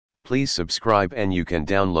Please subscribe and you can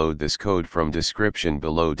download this code from description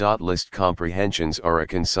below. List comprehensions are a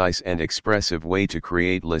concise and expressive way to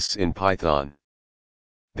create lists in Python.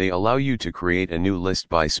 They allow you to create a new list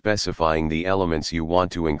by specifying the elements you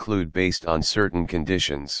want to include based on certain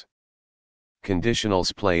conditions.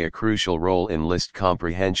 Conditionals play a crucial role in list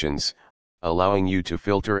comprehensions, allowing you to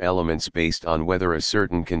filter elements based on whether a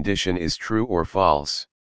certain condition is true or false.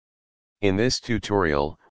 In this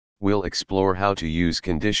tutorial, we'll explore how to use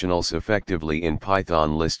conditionals effectively in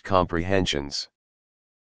Python list comprehensions.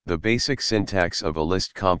 The basic syntax of a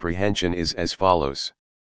list comprehension is as follows.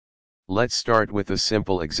 Let's start with a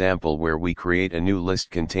simple example where we create a new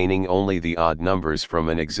list containing only the odd numbers from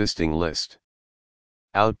an existing list.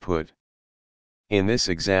 Output. In this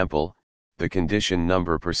example, the condition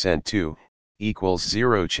number %2 equals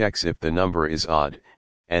 0 checks if the number is odd,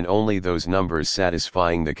 and only those numbers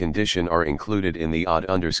satisfying the condition are included in the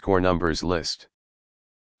odd_numbers list.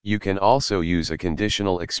 You can also use a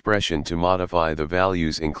conditional expression to modify the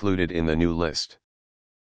values included in the new list.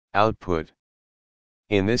 Output.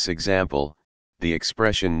 In this example, the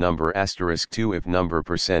expression number *2 if number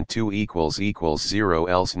 %2 equals 0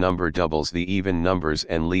 else number doubles the even numbers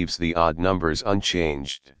and leaves the odd numbers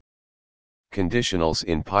unchanged. Conditionals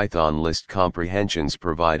in Python list comprehensions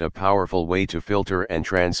provide a powerful way to filter and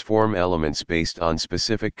transform elements based on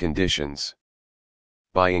specific conditions.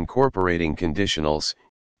 By incorporating conditionals,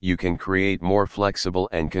 you can create more flexible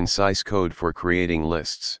and concise code for creating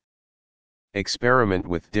lists. Experiment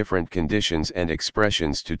with different conditions and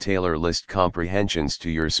expressions to tailor list comprehensions to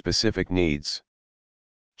your specific needs.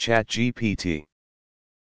 ChatGPT.